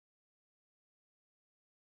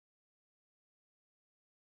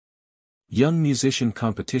Young Musician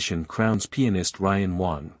Competition crowns pianist Ryan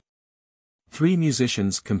Wang. 3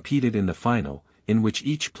 musicians competed in the final, in which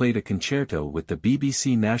each played a concerto with the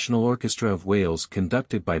BBC National Orchestra of Wales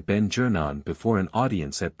conducted by Ben Gernon before an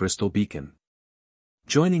audience at Bristol Beacon.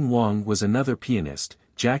 Joining Wang was another pianist,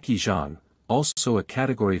 Jacky Zhang, also a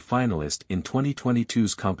category finalist in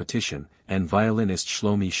 2022's competition, and violinist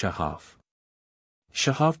Shlomi Shahaf.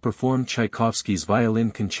 Shahaf performed Tchaikovsky's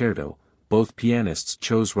Violin Concerto. Both pianists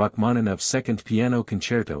chose Rachmaninoff's Second Piano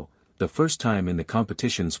Concerto, the first time in the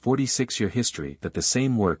competition's 46-year history that the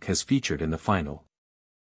same work has featured in the final.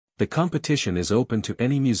 The competition is open to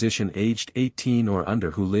any musician aged 18 or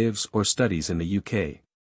under who lives or studies in the UK.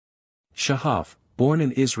 Shahaf, born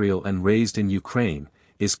in Israel and raised in Ukraine,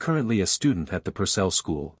 is currently a student at the Purcell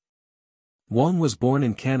School. Wang was born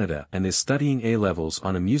in Canada and is studying A-levels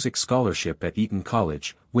on a music scholarship at Eton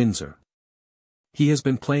College, Windsor. He has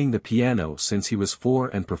been playing the piano since he was 4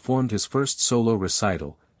 and performed his first solo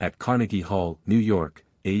recital, at Carnegie Hall, New York,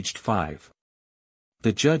 aged 5.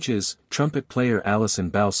 The judges, trumpet player Alison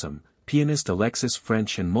Balsam, pianist Alexis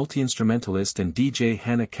French and multi-instrumentalist and DJ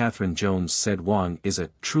Hannah Catherine Jones said Wang is a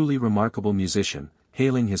truly remarkable musician,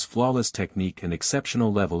 hailing his flawless technique and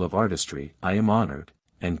exceptional level of artistry. I am honored,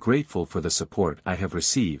 and grateful for the support I have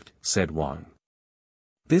received, said Wang.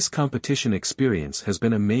 This competition experience has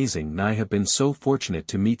been amazing and I have been so fortunate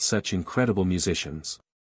to meet such incredible musicians.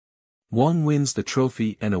 Wang wins the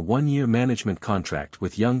trophy and a 1-year management contract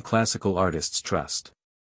with Young Classical Artists Trust.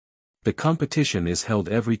 The competition is held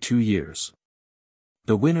every 2 years.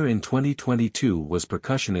 The winner in 2022 was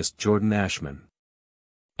percussionist Jordan Ashman.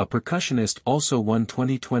 A percussionist also won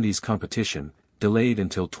 2020's competition, delayed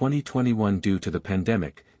until 2021 due to the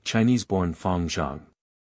pandemic, Chinese-born Fang Zhang.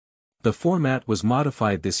 The format was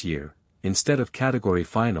modified this year. Instead of category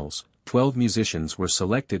finals, 12 musicians were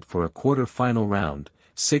selected for a quarter-final round,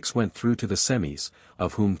 6 went through to the semis,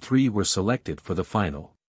 of whom 3 were selected for the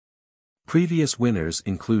final. Previous winners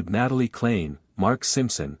include Natalie Klein, Mark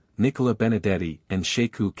Simpson, Nicola Benedetti and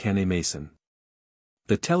Sheku Kane Mason.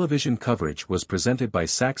 The television coverage was presented by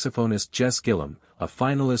saxophonist Jess Gillum, a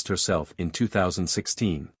finalist herself in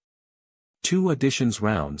 2016. 2 auditions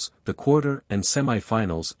rounds, the quarter and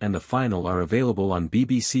semi-finals and the final are available on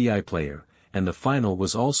BBC iPlayer, and the final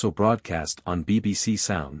was also broadcast on BBC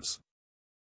Sounds.